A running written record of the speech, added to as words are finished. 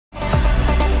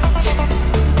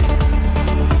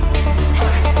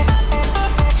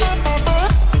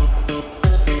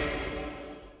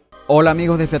Hola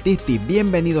amigos de Fiatisti,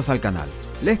 bienvenidos al canal.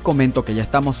 Les comento que ya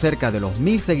estamos cerca de los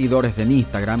 1000 seguidores en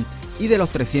Instagram y de los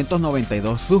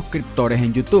 392 suscriptores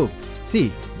en YouTube.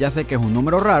 Sí, ya sé que es un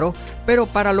número raro, pero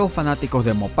para los fanáticos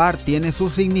de Mopar tiene su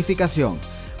significación,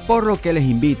 por lo que les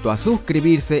invito a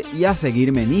suscribirse y a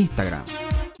seguirme en Instagram.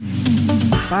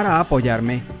 Para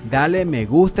apoyarme, dale me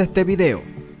gusta a este video,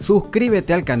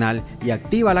 suscríbete al canal y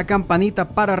activa la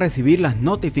campanita para recibir las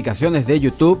notificaciones de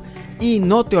YouTube y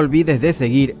no te olvides de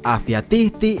seguir a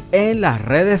Fiatisti en las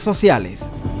redes sociales.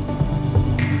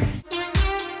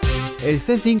 El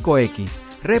C5X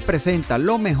representa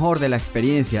lo mejor de la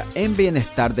experiencia en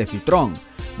bienestar de Citroën,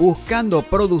 buscando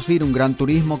producir un gran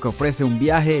turismo que ofrece un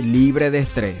viaje libre de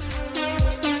estrés.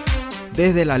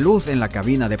 Desde la luz en la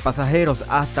cabina de pasajeros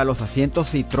hasta los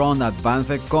asientos Citroën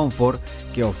Advanced Comfort,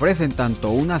 que ofrecen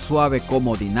tanto una suave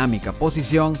como dinámica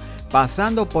posición,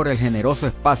 pasando por el generoso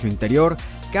espacio interior,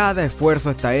 cada esfuerzo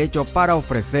está hecho para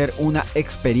ofrecer una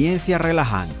experiencia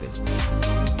relajante.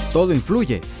 Todo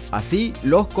influye, así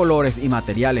los colores y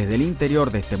materiales del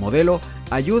interior de este modelo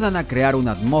ayudan a crear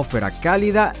una atmósfera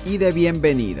cálida y de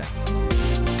bienvenida.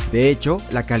 De hecho,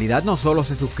 la calidad no solo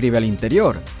se suscribe al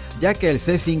interior, ya que el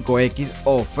C5X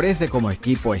ofrece como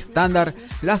equipo estándar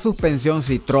la suspensión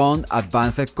Citroën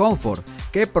Advanced Comfort,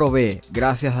 que provee,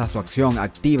 gracias a su acción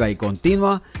activa y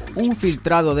continua, un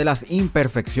filtrado de las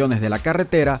imperfecciones de la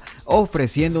carretera,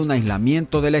 ofreciendo un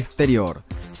aislamiento del exterior,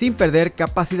 sin perder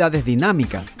capacidades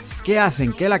dinámicas, que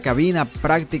hacen que la cabina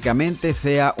prácticamente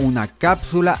sea una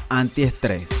cápsula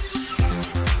antiestrés.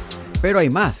 Pero hay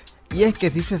más. Y es que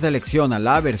si se selecciona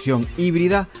la versión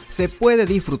híbrida, se puede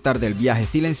disfrutar del viaje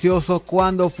silencioso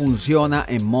cuando funciona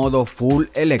en modo full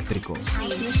eléctrico.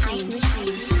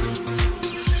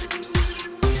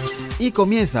 Y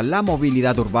comienza la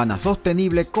movilidad urbana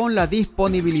sostenible con la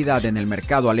disponibilidad en el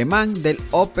mercado alemán del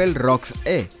Opel Rocks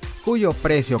E, cuyo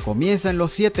precio comienza en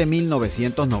los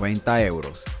 7.990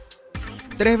 euros.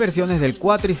 Tres versiones del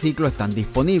cuatriciclo están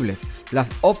disponibles. Las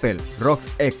Opel Rocks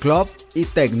E Club y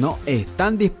Tecno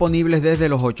están disponibles desde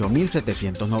los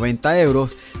 8.790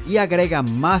 euros y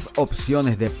agregan más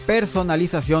opciones de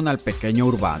personalización al pequeño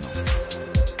urbano.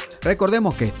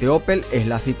 Recordemos que este Opel es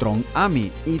la Citroën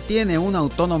Ami y tiene una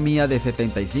autonomía de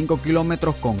 75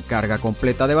 km con carga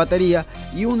completa de batería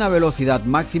y una velocidad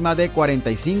máxima de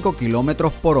 45 km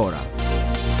por hora.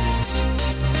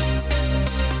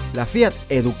 La Fiat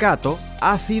Educato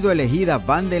ha sido elegida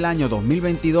Van del año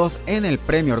 2022 en el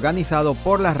premio organizado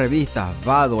por las revistas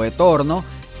Vado e Torno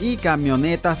y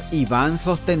Camionetas y Van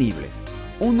Sostenibles.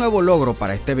 Un nuevo logro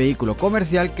para este vehículo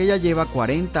comercial que ya lleva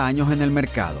 40 años en el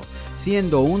mercado,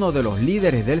 siendo uno de los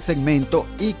líderes del segmento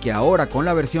y que ahora con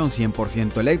la versión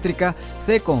 100% eléctrica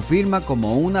se confirma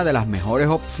como una de las mejores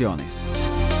opciones.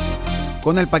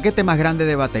 Con el paquete más grande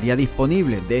de batería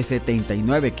disponible de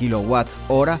 79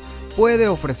 kWh, puede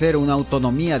ofrecer una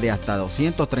autonomía de hasta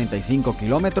 235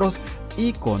 kilómetros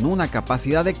y con una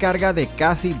capacidad de carga de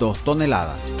casi 2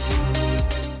 toneladas.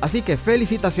 Así que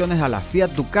felicitaciones a la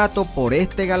Fiat Ducato por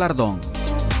este galardón.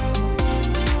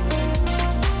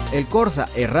 El Corsa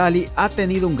E-Rally ha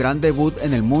tenido un gran debut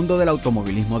en el mundo del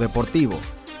automovilismo deportivo.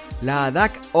 La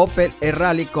ADAC Opel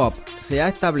E-Rally Cup se ha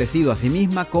establecido a sí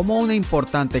misma como una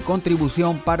importante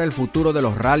contribución para el futuro de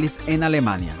los rallies en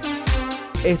Alemania.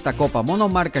 Esta copa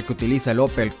monomarca que utiliza el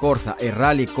Opel Corsa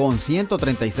E-Rally con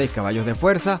 136 caballos de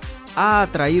fuerza ha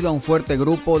atraído a un fuerte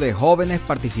grupo de jóvenes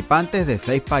participantes de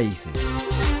 6 países.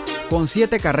 Con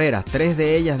 7 carreras, 3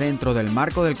 de ellas dentro del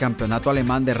marco del Campeonato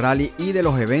Alemán de Rally y de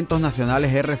los eventos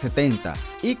nacionales R70,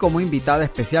 y como invitada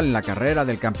especial en la carrera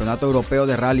del Campeonato Europeo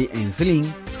de Rally en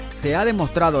Sling, se ha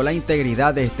demostrado la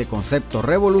integridad de este concepto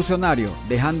revolucionario,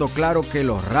 dejando claro que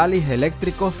los rallies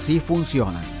eléctricos sí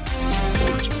funcionan.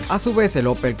 A su vez, el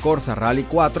Opel Corsa Rally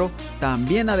 4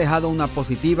 también ha dejado una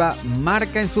positiva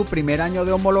marca en su primer año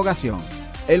de homologación.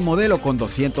 El modelo con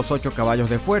 208 caballos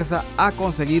de fuerza ha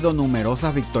conseguido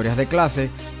numerosas victorias de clase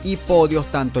y podios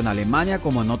tanto en Alemania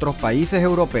como en otros países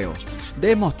europeos,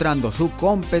 demostrando su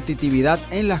competitividad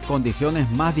en las condiciones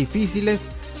más difíciles,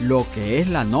 lo que es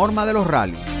la norma de los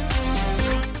rallies.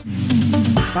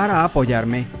 Para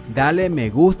apoyarme, dale me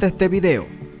gusta a este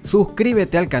video.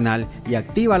 Suscríbete al canal y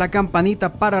activa la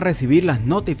campanita para recibir las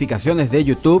notificaciones de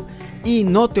YouTube y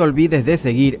no te olvides de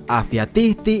seguir a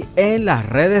Fiatisti en las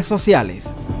redes sociales.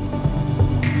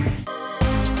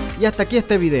 Y hasta aquí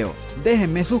este video.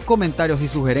 Déjenme sus comentarios y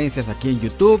sugerencias aquí en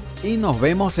YouTube y nos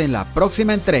vemos en la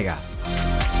próxima entrega.